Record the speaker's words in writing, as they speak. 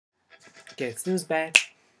Guess who's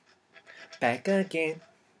back? Back again.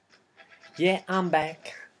 Yeah, I'm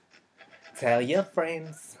back. Tell your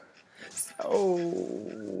friends.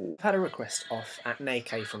 So, I've had a request off at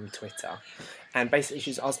Nake from Twitter, and basically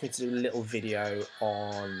she's asked me to do a little video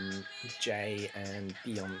on Jay and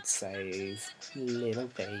Beyonce's little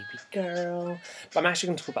baby girl. But I'm actually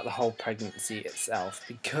going to talk about the whole pregnancy itself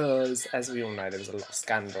because, as we all know, there was a lot of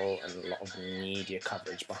scandal and a lot of media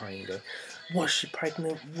coverage behind it. Was she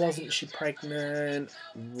pregnant? Wasn't she pregnant?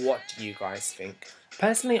 What do you guys think?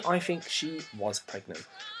 Personally, I think she was pregnant.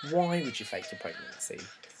 Why would you fake your pregnancy?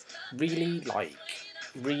 Really,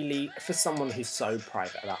 for someone who's so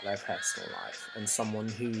private about their personal life and someone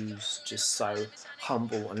who's just so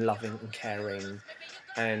humble and loving and caring,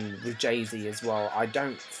 and with Jay-Z as well, I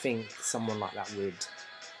don't think someone like that would,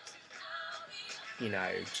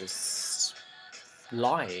 just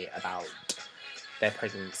lie about their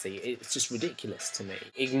pregnancy. It's just ridiculous to me.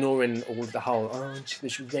 Ignoring all of the whole, she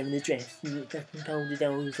was wearing a dress and it fucking told it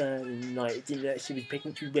over, and like, she was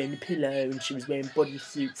pregnant, she was wearing a pillow and she was wearing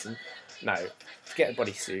bodysuits, and no, forget the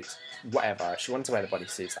bodysuits, whatever. She wanted to wear the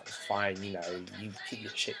bodysuits, that was fine, you keep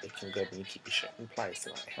your shit looking good and you keep your shit in place,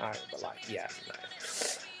 but yeah, no.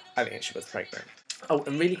 I think she was pregnant. Oh,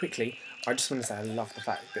 and really quickly, I just want to say I love the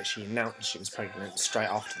fact that she announced she was pregnant straight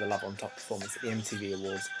after the Love on Top performance at the MTV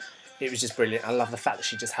Awards. It was just brilliant. I love the fact that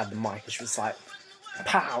she just had the mic and she was like,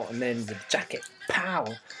 pow, and then with the jacket, pow.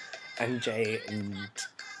 And Jay and,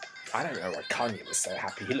 I don't know why Kanye was so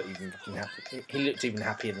happy. He looked even fucking happy. He looked even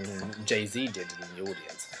happier than Jay-Z did in the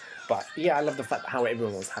audience. But yeah, I love the fact that how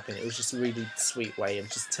everyone was happy. It was just a really sweet way of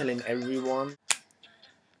just telling everyone.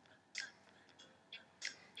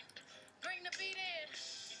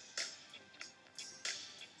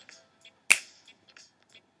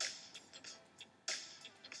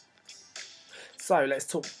 So let's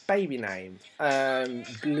talk baby name.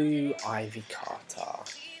 Blue Ivy Carter.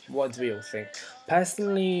 What do we all think?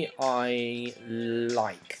 Personally, I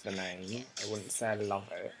like the name. I wouldn't say I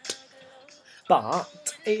love it,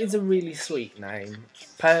 but it is a really sweet name.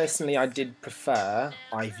 Personally, I did prefer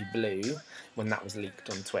Ivy Blue when that was leaked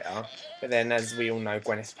on Twitter. But then, as we all know,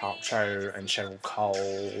 Gwyneth Paltrow and Cheryl Cole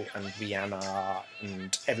and Rihanna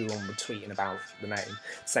and everyone were tweeting about the name,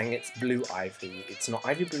 saying it's Blue Ivy. It's not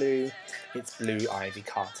Ivy Blue, it's Blue Ivy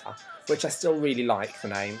Carter, which I still really like the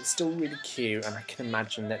name. It's still really cute, and I can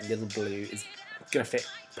imagine that Little Blue is going to fit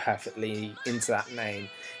perfectly into that name.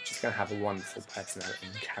 She's going to have a wonderful personality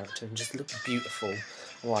and character and just look beautiful,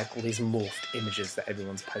 like all these morphed images that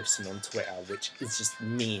everyone's posting on Twitter, which is just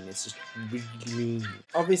mean. It's just really mean.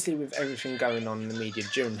 Obviously, with everything going on in the media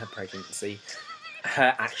during her pregnancy,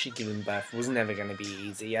 her actually giving birth was never going to be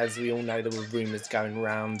easy. As we all know, there were rumours going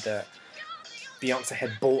around that Beyonce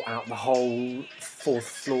had bought out the whole 4th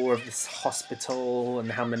floor of this hospital,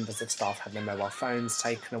 and how members of staff had their mobile phones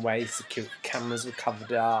taken away, security cameras were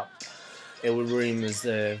covered up. There were rumours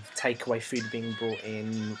of takeaway food being brought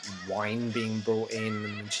in, wine being brought in,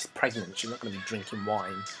 and she's pregnant, she's not going to be drinking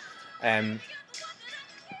wine.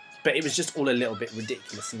 But it was just all a little bit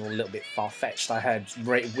ridiculous and all a little bit far-fetched. I heard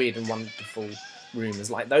weird and wonderful rumours,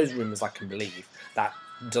 like those rumours I can believe. That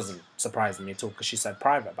doesn't surprise me at all because she's so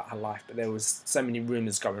private about her life, but there was so many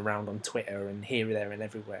rumours going around on Twitter and here, there and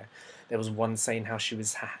everywhere. There was one saying how she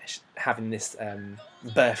was having this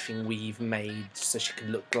birthing weave made so she could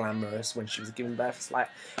look glamorous when she was giving birth. It's like,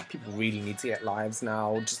 people really need to get lives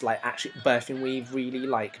now. Just like, actually, birthing weave, really?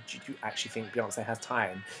 Like, do you actually think Beyonce has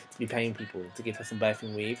time to be paying people to give her some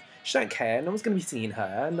birthing weave? She don't care. No one's going to be seeing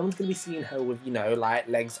her. No one's going to be seeing her with, like,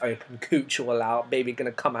 legs open, cooch all out, baby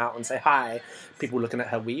going to come out and say hi. People looking at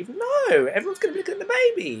her weave. No, everyone's going to be looking at the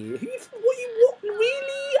baby. What,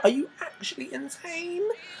 really? Are you actually insane?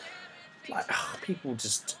 Like, people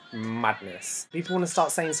just madness. People want to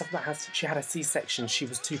start saying stuff about how she had a C-section, she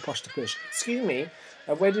was too posh to push. Excuse me,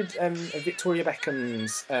 where did Victoria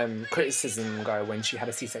Beckham's criticism go when she had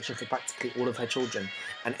a C-section for practically all of her children,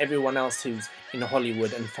 and everyone else who's in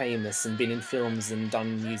Hollywood and famous and been in films and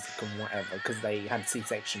done music and whatever because they had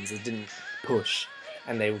C-sections and didn't push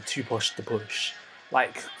and they were too posh to push?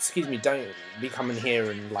 Like, excuse me, don't be coming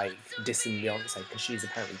here and like dissing Beyonce because she's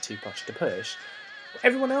apparently too posh to push.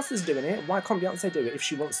 Everyone else is doing it. Why can't Beyonce do it if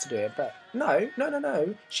she wants to do it? But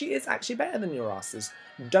no. She is actually better than your asses.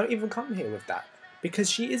 Don't even come here with that. Because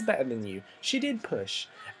she is better than you. She did push.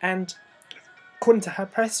 And according to her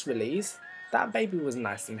press release, that baby was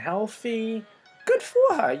nice and healthy. Good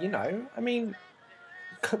for her, I mean,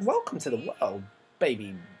 welcome to the world,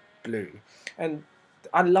 baby Blue. And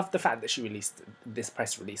I love the fact that she released this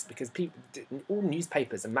press release because all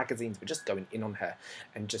newspapers and magazines were just going in on her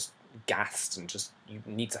and just gassed and just, you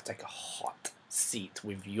need to take a hot seat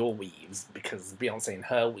with your weaves, because Beyonce in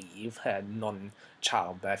her weave, her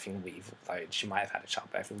non-childbirthing weave, although she might have had a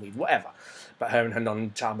childbirthing weave, whatever, but her and her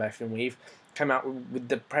non-childbirthing weave came out with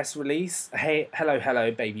the press release. Hey,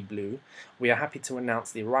 hello, baby Blue. We are happy to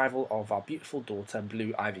announce the arrival of our beautiful daughter,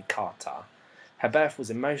 Blue Ivy Carter. Her birth was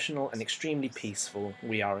emotional and extremely peaceful.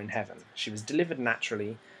 We are in heaven. She was delivered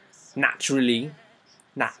naturally, you know,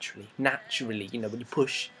 when you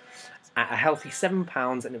push, at a healthy 7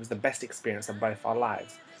 pounds, and it was the best experience of both our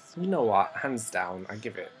lives. You know what? Hands down, I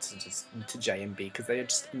give it to J and B, because they are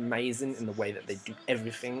just amazing in the way that they do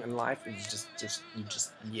everything in life. It's just.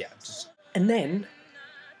 And then,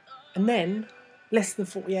 less than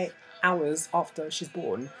 48 hours after she's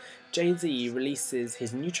born, Jay-Z releases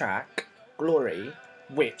his new track, Glory,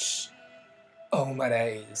 which, oh my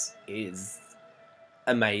days, is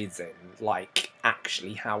amazing. Like,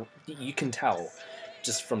 actually, how you can tell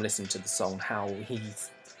just from listening to the song how he's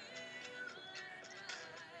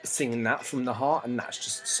singing that from the heart, and that's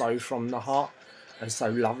just so from the heart and so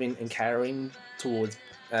loving and caring towards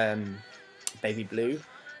baby Blue.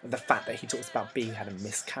 The fact that he talks about B had a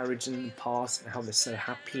miscarriage in the past and how they're so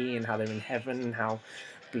happy and how they're in heaven and how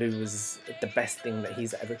Blue was the best thing that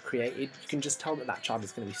he's ever created. You can just tell that that child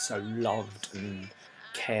is going to be so loved and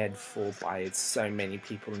cared for by so many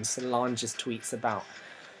people. And Solange just tweets about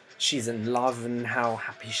she's in love and how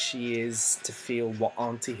happy she is to feel what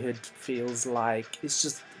auntyhood feels like. It's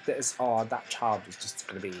just, that child is just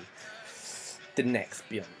going to be the next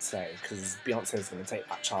Beyonce, because Beyonce is going to take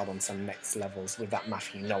that child on some next levels with that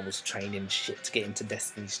Matthew Knowles training shit to get into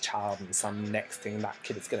Destiny's Child, and some next thing, that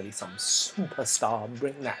kid is going to be some superstar.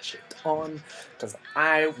 Bring that shit on, because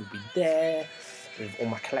I will be there with all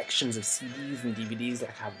my collections of CDs and DVDs.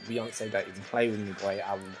 Like, how Beyonce don't even play with me, boy.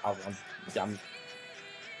 I'm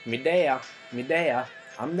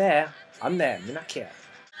there, me not care.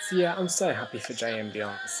 So yeah, I'm so happy for Jay and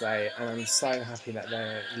Beyonce, and I'm so happy that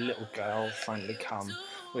their little girl finally come,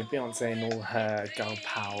 with Beyonce and all her girl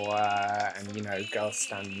power and, you know, girls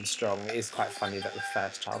standing strong. It is quite funny that the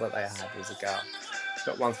first child that they had was a girl.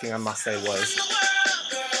 But one thing I must say was,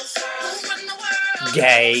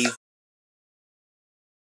 gays.